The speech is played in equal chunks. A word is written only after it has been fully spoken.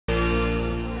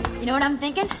You know what I'm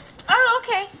thinking? Oh,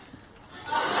 okay.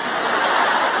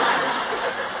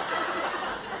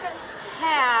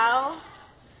 Hal,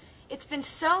 it's been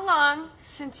so long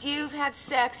since you've had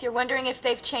sex, you're wondering if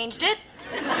they've changed it?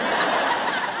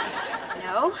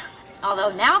 No.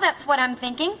 Although now that's what I'm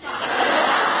thinking.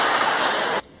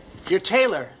 Your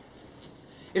tailor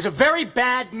is a very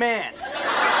bad man.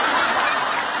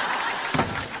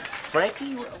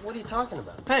 Frankie, what are you talking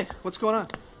about? Hey, what's going on?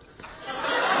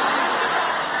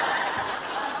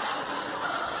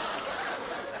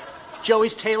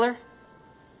 Joey's tailor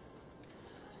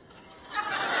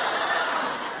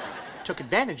took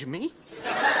advantage of me.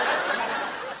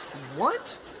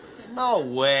 What? No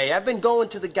way. I've been going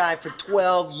to the guy for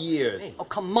 12 years. Oh,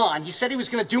 come on. He said he was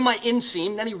going to do my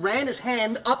inseam, then he ran his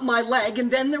hand up my leg,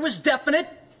 and then there was definite...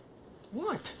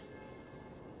 What?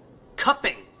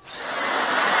 Cupping.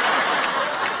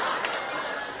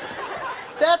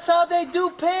 That's how they do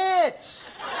pants.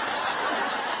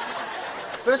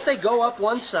 First they go up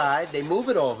one side, they move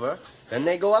it over, then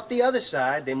they go up the other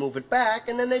side, they move it back,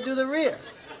 and then they do the rear.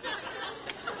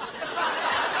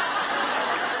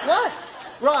 What?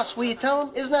 Ross, will you tell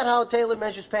him? Isn't that how a tailor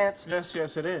measures pants? Yes,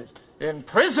 yes, it is. In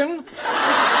prison?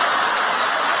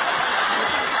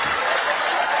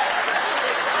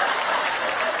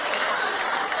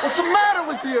 What's the matter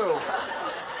with you?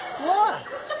 What?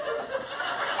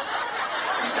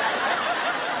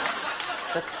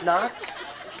 That's not...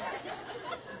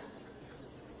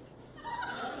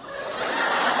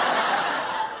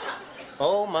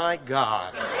 Oh, my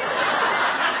God.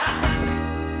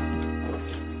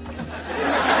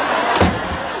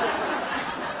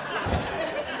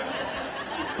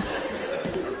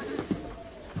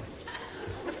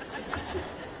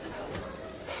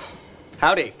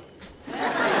 Howdy.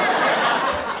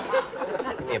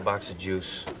 Give me a box of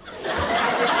juice.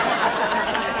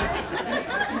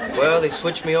 Well, they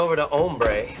switched me over to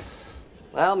ombre.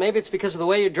 Well, maybe it's because of the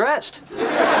way you're dressed.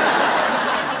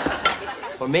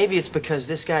 Or maybe it's because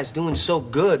this guy's doing so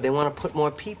good, they want to put more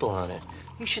people on it.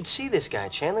 You should see this guy,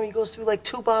 Chandler. He goes through like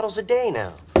 2 bottles a day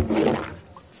now. What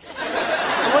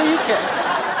do you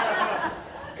care?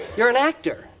 You're an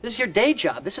actor. This is your day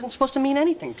job. This isn't supposed to mean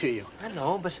anything to you. I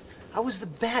know, but I was the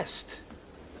best.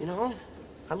 You know?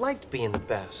 I liked being the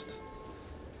best.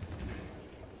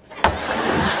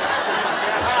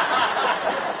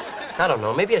 I don't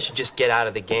know. Maybe I should just get out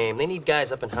of the game. They need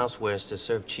guys up in housewares to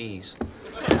serve cheese.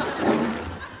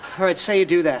 All right, say you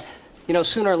do that. You know,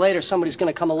 sooner or later, somebody's going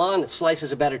to come along that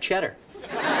slices a better cheddar.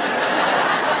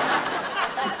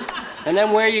 And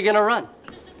then where are you going to run?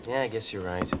 Yeah, I guess you're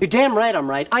right. You're damn right I'm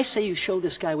right. I say you show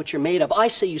this guy what you're made of. I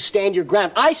say you stand your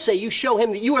ground. I say you show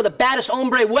him that you are the baddest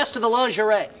hombre west of the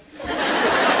lingerie.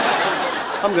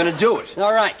 I'm going to do it.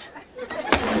 All right.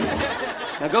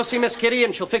 Now go see Miss Kitty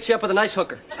and she'll fix you up with a nice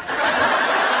hooker.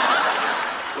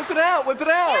 Whip it out, whip it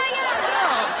out.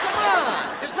 Oh, come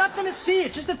on. There's nothing to see.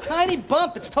 It's just a tiny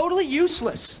bump. It's totally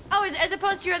useless. Oh, as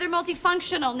opposed to your other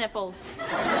multifunctional nipples.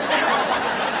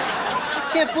 I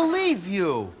can't believe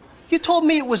you. You told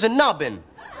me it was a nubbin.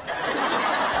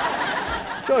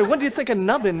 Joey, what do you think a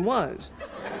nubbin was?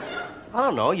 I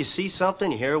don't know. You see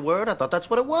something, you hear a word. I thought that's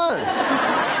what it was.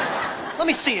 Let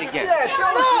me see it again. Yeah, show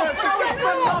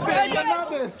us the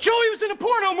nubbin. Joey was in a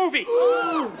porno movie.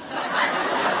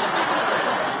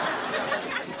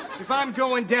 If I'm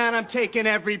going down, I'm taking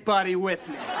everybody with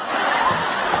me.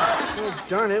 Oh,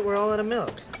 darn it, we're all out of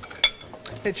milk.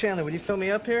 Hey, Chandler, would you fill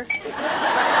me up here?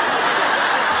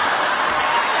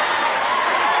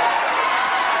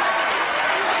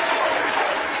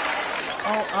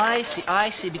 Oh, I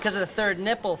see, because of the third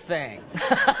nipple thing.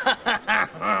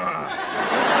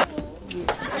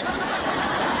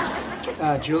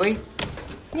 Julie?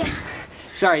 Yeah.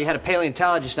 Sorry, you had a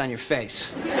paleontologist on your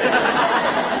face.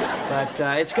 But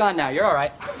it's gone now. You're all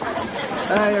right.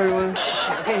 Hi, everyone. Shh,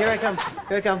 okay, here I come.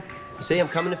 Here I come. See, I'm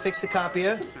coming to fix the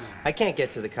copier. I can't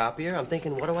get to the copier. I'm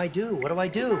thinking, what do I do? What do I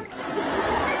do?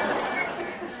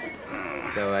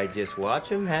 So I just watch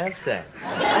him have sex.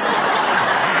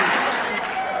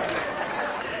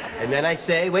 And then I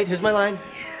say, wait, here's my line.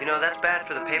 You know, that's bad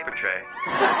for the paper tray.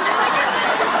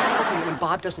 When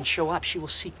Bob doesn't show up, she will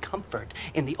seek comfort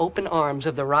in the open arms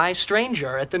of the wry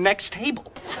stranger at the next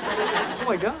table. Oh,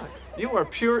 my God. You are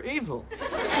pure evil.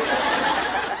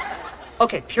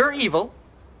 Okay, pure evil,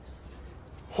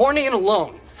 horny and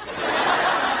alone.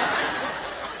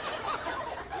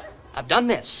 I've done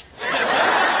this.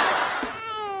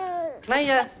 Can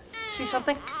I, see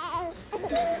something?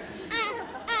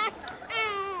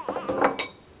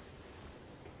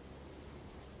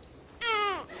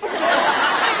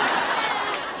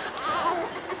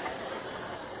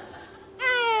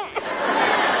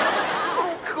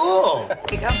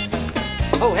 you go.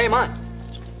 Oh, hey, Mom.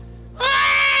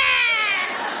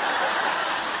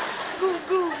 Goo,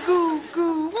 goo, goo,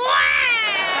 goo.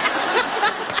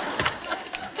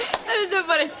 That is so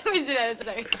funny. Let me see that in a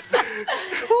second.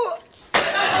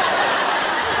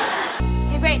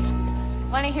 Hey, Rach,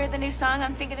 want to hear the new song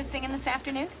I'm thinking of singing this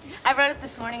afternoon? I wrote it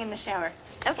this morning in the shower.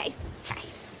 Okay.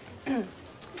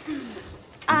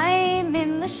 I'm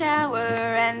in the shower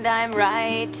and I'm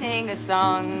writing a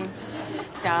song.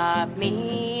 Stop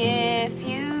me if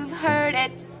you've heard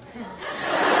it.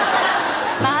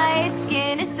 My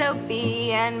skin is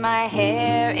soapy and my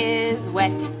hair is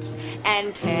wet.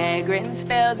 And Tegrin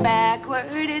spelled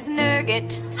backward is Nurget.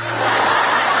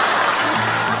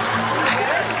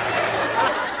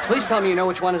 Please tell me you know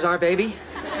which one is our baby.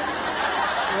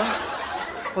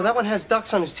 Well, that one has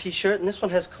ducks on his t-shirt, and this one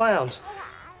has clowns.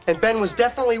 And Ben was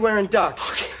definitely wearing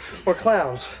ducks. Or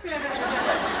clowns.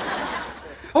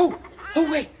 Oh,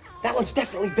 wait. That one's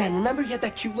definitely Ben. Remember, he had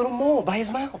that cute little mole by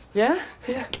his mouth. Yeah?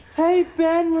 Yeah. Hey,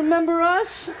 Ben, remember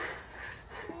us?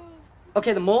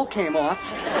 Okay, the mole came off.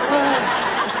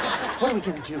 What are we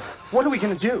gonna do? What are we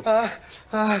gonna do?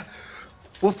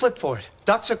 We'll flip for it.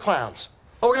 Ducks or clowns?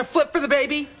 Oh, we're gonna flip for the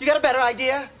baby? You got a better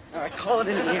idea? All right, call it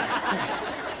in here.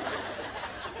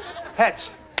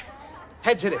 Heads.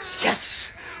 Heads it is. Yes.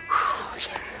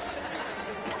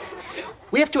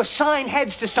 We have to assign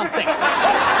heads to something.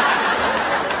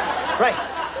 Right.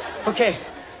 Okay.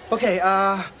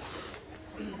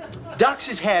 Ducks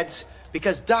is heads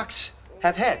because ducks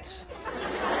have heads.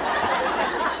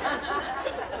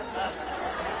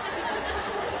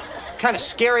 What kind of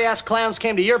scary-ass clowns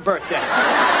came to your birthday?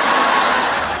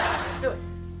 Let's do it.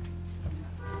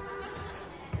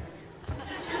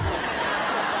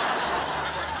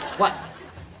 What?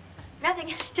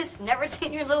 Nothing. Just never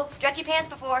seen your little stretchy pants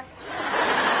before.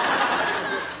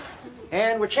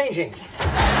 And we're changing.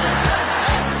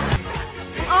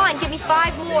 Come on, give me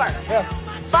 5 more. Yeah.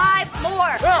 5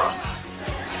 more. Oh.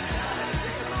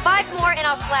 5 more and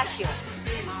I'll flash you.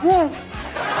 1,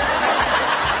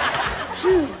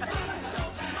 2,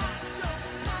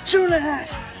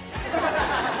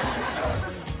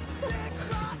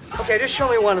 2.5. Okay, just show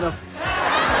me one of them.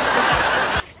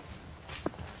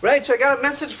 Rach, I got a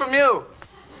message from you.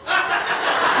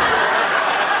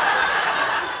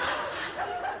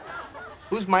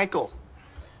 Who's Michael?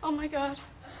 Oh my God.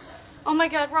 Oh my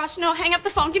God, Ross, no, hang up the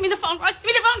phone. Give me the phone, Ross. Give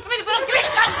me the phone. Give me the phone. Give me the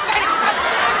phone.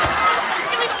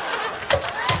 Give me the phone.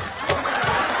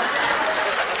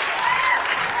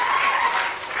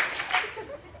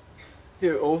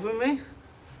 You're over me?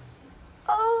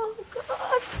 Oh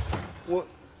God. What?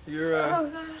 You're, Oh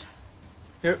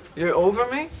God. You're over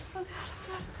me?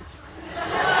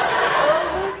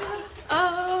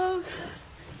 Oh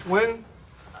God.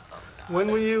 When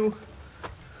were you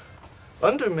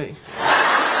under me?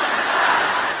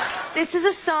 This is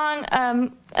a song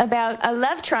about a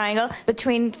love triangle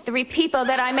between 3 people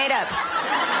that I made up.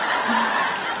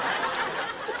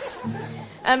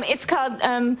 It's called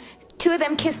 2 of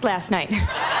Them Kissed Last Night.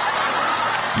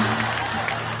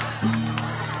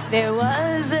 There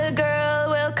was a girl,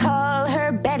 we'll call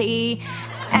her Betty,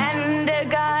 and a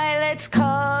guy, let's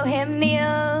call him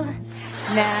Neil.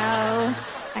 Now,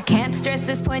 I can't stress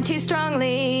this point too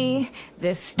strongly.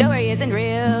 This story isn't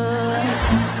real.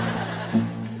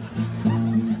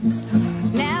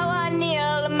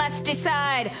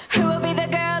 Decide who will be the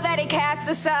girl that he casts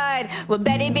aside. Will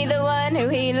Betty be the one who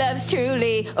he loves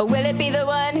truly, or will it be the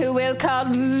one who we'll call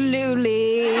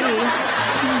Luli?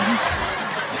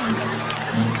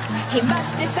 He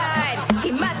must decide,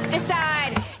 he must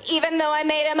decide. Even though I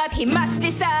made him up, he must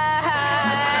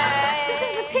decide. This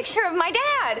is a picture of my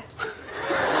dad.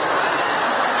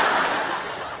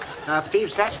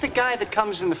 Phoebes, that's the guy that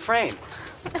comes in the frame.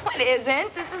 No, it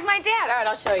isn't. This is my dad. All right,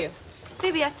 I'll show you.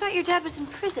 Baby, I thought your dad was in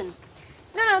prison.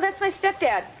 No, that's my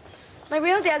stepdad. My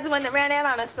real dad's the one that ran out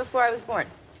on us before I was born.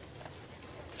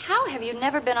 How have you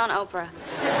never been on Oprah?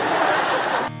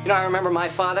 You know, I remember my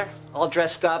father, all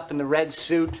dressed up in the red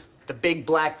suit, the big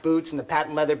black boots and the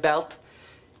patent leather belt,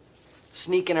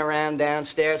 sneaking around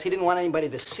downstairs. He didn't want anybody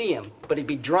to see him, but he'd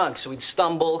be drunk, so he'd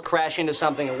stumble, crash into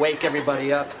something, and wake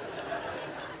everybody up.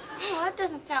 Oh, that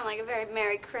doesn't sound like a very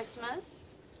Merry Christmas.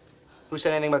 Who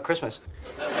said anything about Christmas?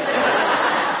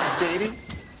 She's dating?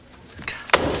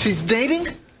 She's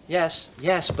dating? Yes,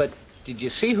 but did you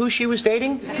see who she was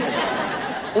dating?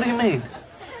 What do you mean?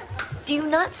 Do you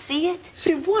not see it?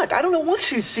 See what? I don't know what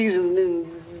she sees in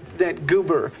that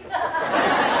goober.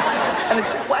 And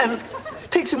it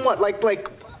takes him what, like,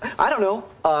 I don't know,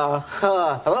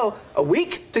 hello, a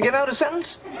week to get out a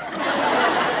sentence?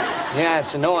 Yeah,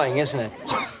 it's annoying, isn't it?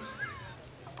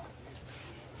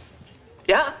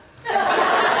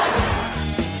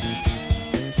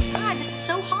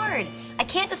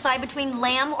 decide between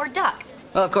lamb or duck.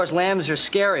 Well, of course, lambs are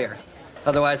scarier.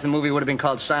 Otherwise, the movie would have been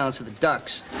called Silence of the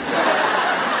Ducks.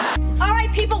 All right,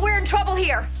 people, we're in trouble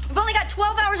here. We've only got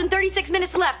 12 hours and 36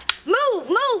 minutes left. Move,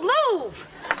 move, move!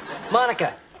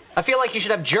 Monica, I feel like you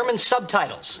should have German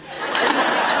subtitles.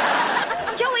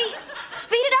 Joey,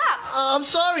 speed it up. I'm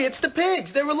sorry, it's the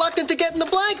pigs. They're reluctant to get in the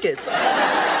blankets. Monica,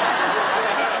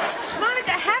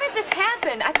 how did this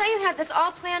happen? I thought you had this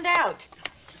all planned out.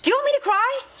 Do you want me to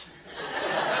cry?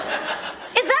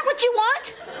 Is that what you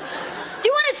want? Do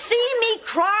you want to see me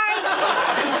cry?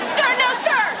 Sir, no,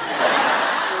 sir!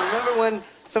 Remember when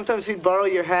sometimes he'd borrow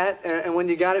your hat, and when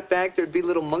you got it back, there'd be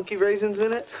little monkey raisins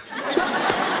in it?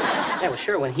 Yeah, well,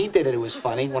 sure, when he did it, it was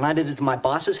funny. When I did it to my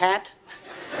boss's hat,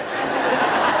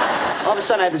 all of a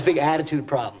sudden I had this big attitude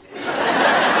problem.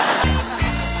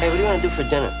 Hey, what do you want to do for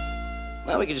dinner?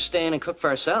 Well, we could just stay in and cook for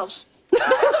ourselves.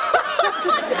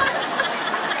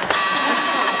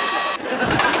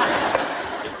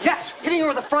 Yes, hitting her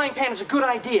with a frying pan is a good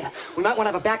idea. We might want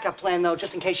to have a backup plan, though,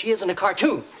 just in case she is in a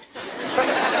cartoon.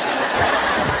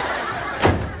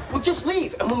 We'll just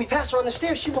leave, and when we pass her on the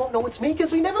stairs, she won't know it's me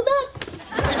because we never met.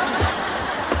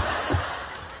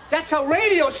 That's how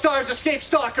radio stars escape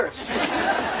stalkers.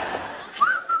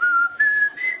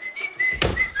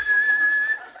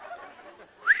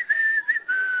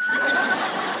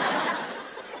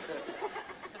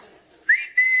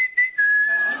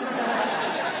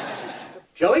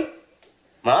 Joey?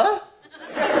 Ma?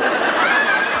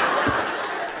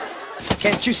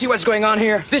 Can't you see what's going on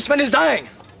here? This man is dying.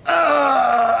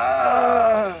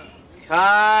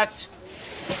 Cut.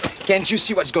 Can't you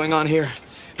see what's going on here?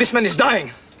 This man is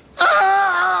dying.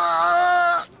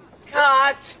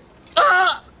 Cut.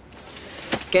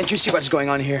 Can't you see what's going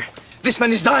on here? This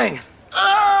man is dying.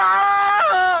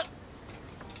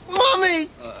 Mommy!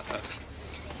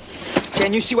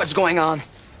 Can you see what's going on?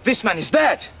 This man is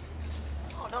dead.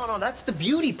 Oh, no, that's the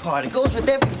beauty part. It goes with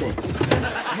everything.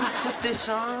 You put this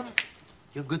on,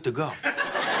 you're good to go.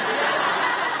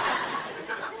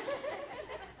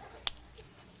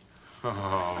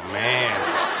 Oh, man.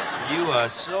 You are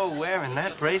so wearing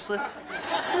that bracelet.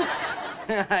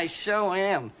 I so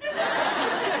am.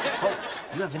 Oh,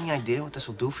 you have any idea what this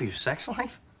will do for your sex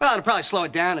life? Well, it'll probably slow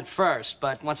it down at first,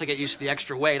 but once I get used to the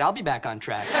extra weight, I'll be back on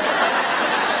track.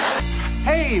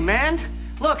 Hey, man.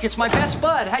 Look, it's my best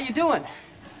bud. How you doing?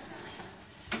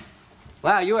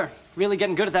 Wow, you are really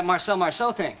getting good at that Marcel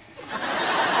Marceau thing.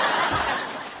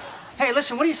 Hey,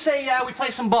 listen, what do you say we play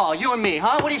some ball, you and me,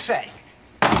 huh? What do you say?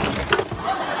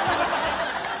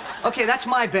 Okay, that's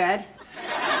my bed.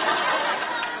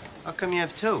 How come you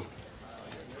have two?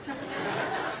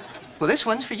 Well, this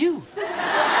one's for you. Get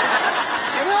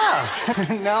out.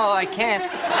 No, I can't.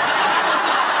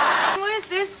 What is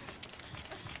this?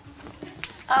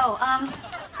 Oh,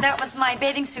 that was my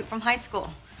bathing suit from high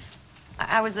school.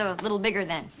 I was a little bigger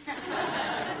then.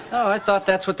 Oh, I thought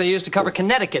that's what they used to cover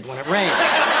Connecticut when it rained.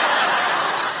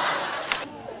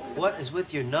 What is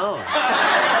with your nose?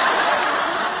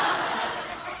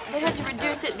 They had to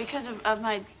reduce it because of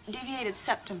my deviated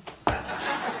septum.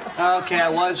 Okay, I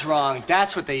was wrong.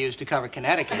 That's what they used to cover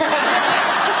Connecticut.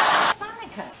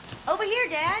 Monica, over here,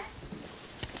 Dad.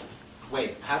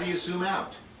 Wait, how do you zoom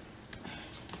out?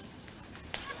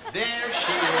 There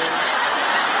she is.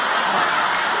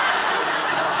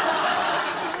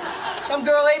 Some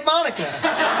girl ate Monica.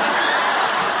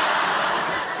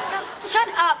 Shut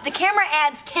up. The camera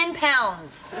adds 10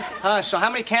 pounds. So how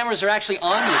many cameras are actually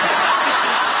on you?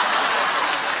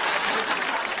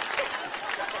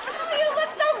 You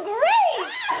look so great.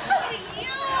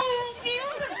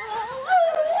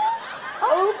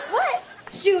 Oh, what?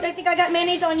 Shoot, I think I got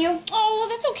mayonnaise on you. Oh, well,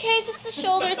 that's okay. It's just the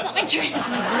shoulder. It's not my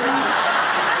dress.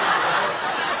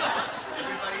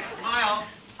 Everybody smile.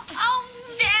 Oh,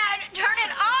 Dad, turn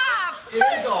it off. It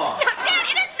is off. Dad,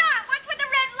 it is not. What's with the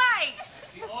red light?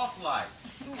 It's the off light.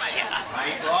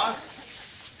 Right, Ross?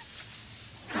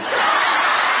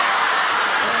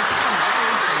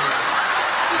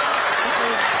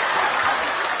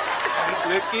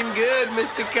 Looking good,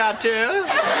 Mr. Carter.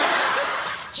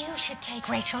 You should take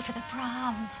Rachel to the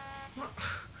prom.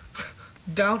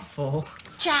 Doubtful.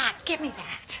 Jack, give me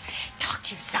that. Talk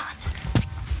to your son.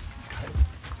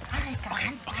 I got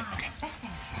him. This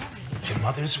thing's heavy. Your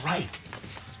mother's right.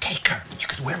 Take her. You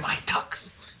could wear my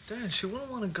tux. Dad, she wouldn't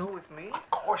want to go with me. Of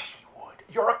course she would.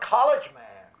 You're a college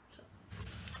man.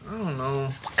 I don't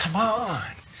know. Well, come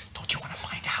on. Don't you want to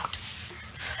find out?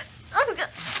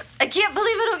 I can't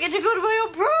believe I don't get to go to my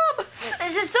own prom.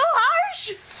 Is it so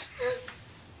harsh?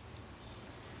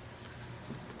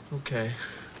 Okay.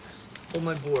 Hold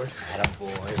my board.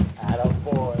 Attaboy.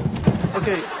 Attaboy.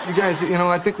 Okay, you guys, you know,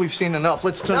 I think we've seen enough.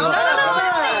 Let's turn it off.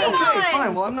 Okay,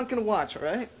 fine. Well, I'm not gonna watch, all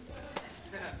right?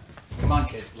 Come on,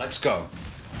 kid. Let's go.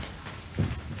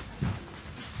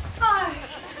 Hi.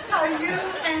 How are you,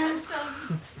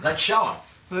 handsome? Let's show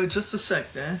him. Just a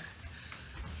sec, Dad.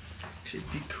 Actually,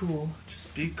 be cool.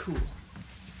 Just be cool.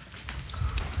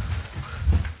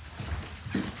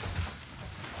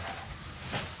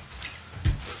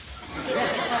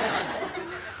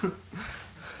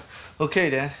 Okay,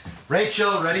 Dad.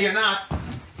 Rachel, ready or not,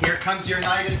 here comes your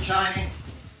knight in shining.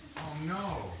 Oh,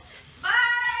 no. Bye!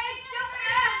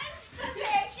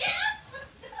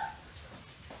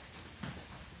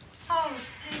 Oh,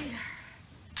 dear.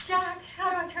 Jack,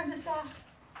 how do I turn this off?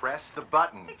 Press the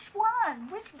button. Which one?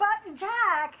 Which button,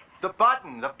 Jack? The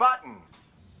button, the button.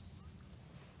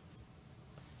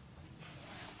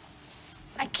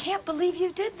 I can't believe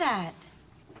you did that.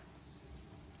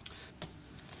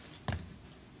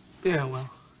 Yeah, well.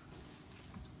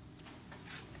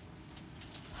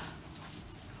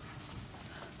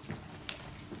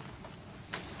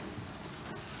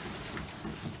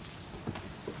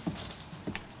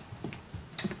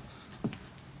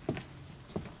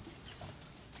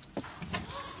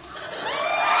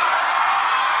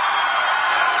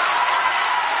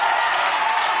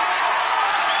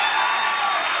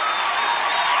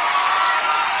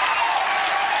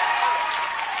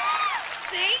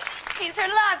 He's her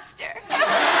lobster.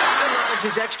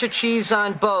 There's extra cheese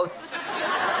on both.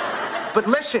 But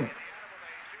listen,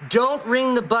 don't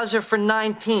ring the buzzer for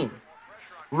 19.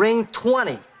 Ring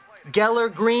 20.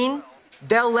 Geller Green,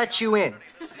 they'll let you in,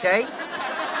 okay?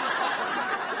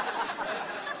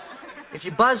 If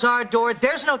you buzz our door,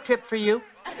 there's no tip for you.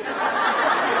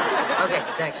 Okay,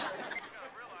 thanks.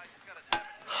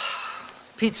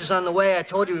 Pizza's on the way. I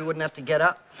told you we wouldn't have to get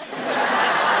up.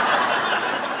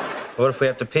 What if we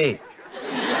have to pee?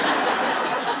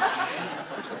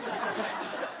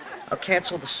 I'll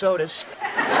cancel the sodas.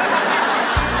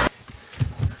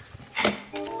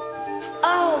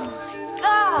 Oh, my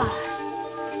God.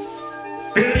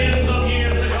 Billions of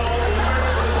years ago,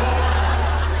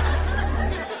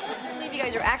 I believe you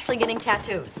guys are actually getting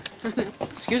tattoos.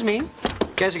 Excuse me? You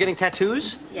guys are getting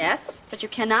tattoos? Yes, but you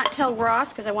cannot tell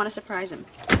Ross because I want to surprise him.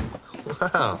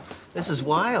 Wow, this is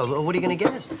wild. What are you gonna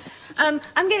get? I'm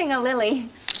getting a lily.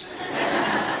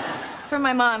 For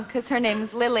my mom, because her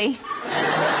name's Lily.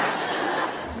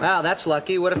 Wow, that's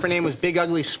lucky. What if her name was Big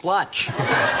Ugly Splotch?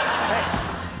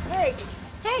 Hey.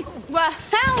 Hey. Well,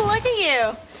 look at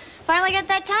you. Finally got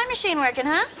that time machine working,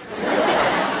 huh?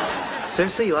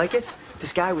 Seriously, you like it?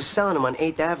 This guy was selling them on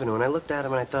 8th Avenue, and I looked at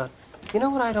him and I thought, you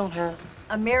know what I don't have?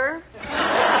 A mirror?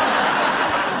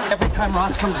 Every time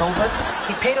Ross comes over,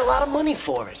 He paid a lot of money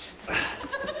for it.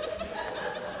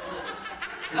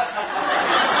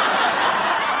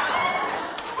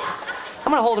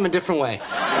 I'm gonna hold him a different way.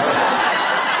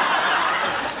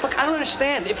 Look, I don't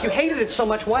understand. If you hated it so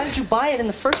much, why did you buy it in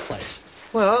the first place?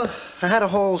 Well, I had a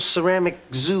whole ceramic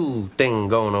zoo thing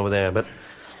going over there, but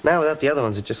now without the other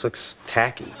ones, it just looks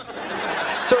tacky.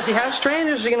 So is he house trained,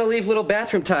 or is he gonna leave little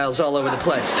bathroom tiles all over the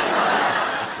place?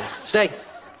 Stay.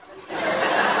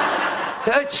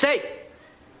 Stay.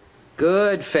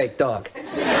 Good fake dog. You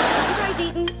guys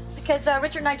eating? Because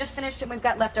Richard and I just finished and we've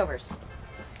got leftovers.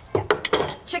 Yeah.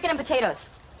 Chicken and potatoes.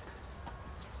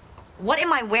 What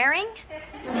am I wearing?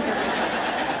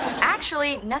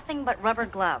 Actually, nothing but rubber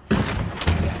gloves.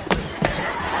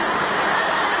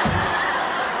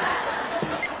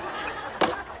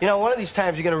 You know, one of these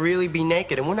times you're gonna really be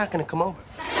naked, and we're not gonna come over.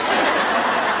 All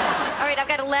right, I've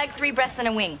got a leg, 3 breasts, and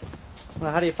a wing.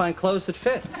 Well, how do you find clothes that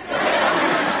fit?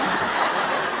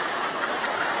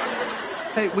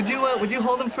 Hey, would you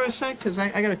hold him for a sec? Because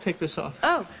I gotta take this off.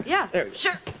 Oh, yeah. There you go.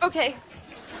 Sure. Okay.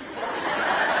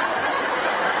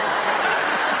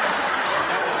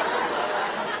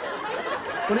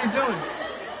 What are you doing?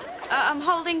 I'm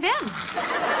holding Ben.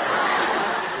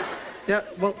 Yeah,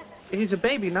 well, he's a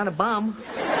baby, not a bomb.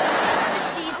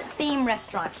 Dee's theme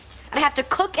restaurant. I have to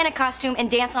cook in a costume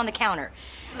and dance on the counter.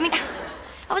 I mean,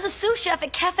 I was a sous chef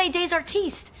at Cafe des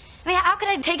Artistes. I mean, how could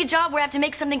I take a job where I have to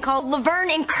make something called Laverne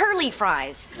and Curly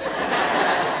fries?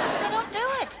 I don't do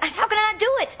it. How can I not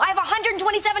do it? I have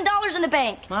 $127 in the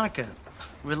bank. Monica,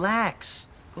 relax.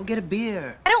 Go get a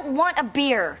beer. I don't want a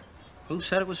beer. Who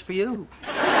said it was for you?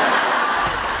 Hey,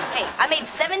 I made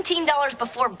 $17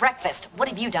 before breakfast. What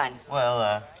have you done?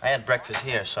 Well, I had breakfast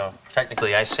here, so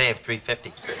technically I saved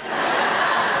 $3.50.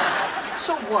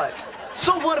 So what?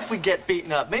 So what if we get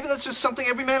beaten up? Maybe that's just something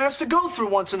every man has to go through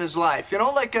once in his life, you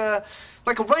know, like a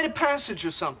rite of passage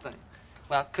or something.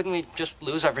 Well, couldn't we just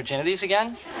lose our virginities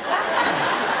again?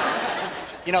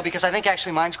 You know, because I think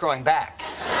actually mine's growing back.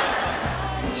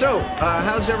 So,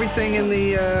 how's everything in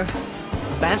the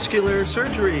vascular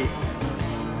surgery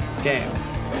game?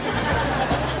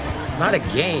 It's not a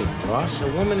game, Ross.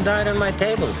 A woman died on my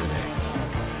table today.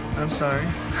 I'm sorry.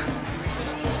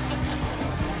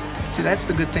 See, that's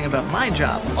the good thing about my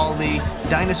job. All the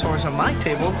dinosaurs on my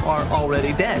table are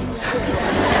already dead.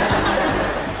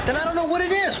 Then I don't know what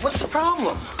it is. What's the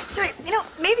problem? Joey, you know,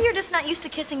 maybe you're just not used to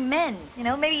kissing men. You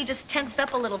know, maybe you just tensed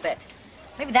up a little bit.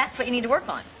 Maybe that's what you need to work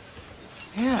on.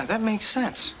 Yeah, that makes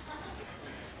sense.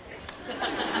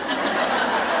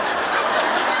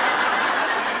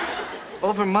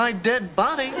 Over my dead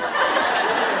body.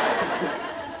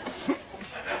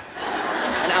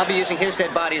 And I'll be using his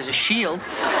dead body as a shield.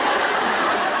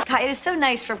 God, it is so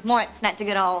nice for once not to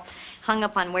get all hung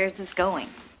up on where's this going.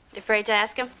 You afraid to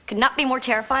ask him? Could not be more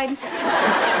terrified.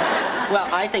 Well,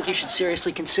 I think you should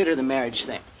seriously consider the marriage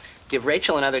thing. Give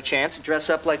Rachel another chance to dress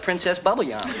up like Princess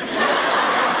Bubblegum.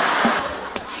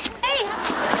 Hey!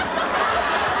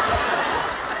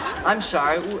 I'm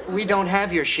sorry, we don't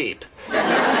have your sheep.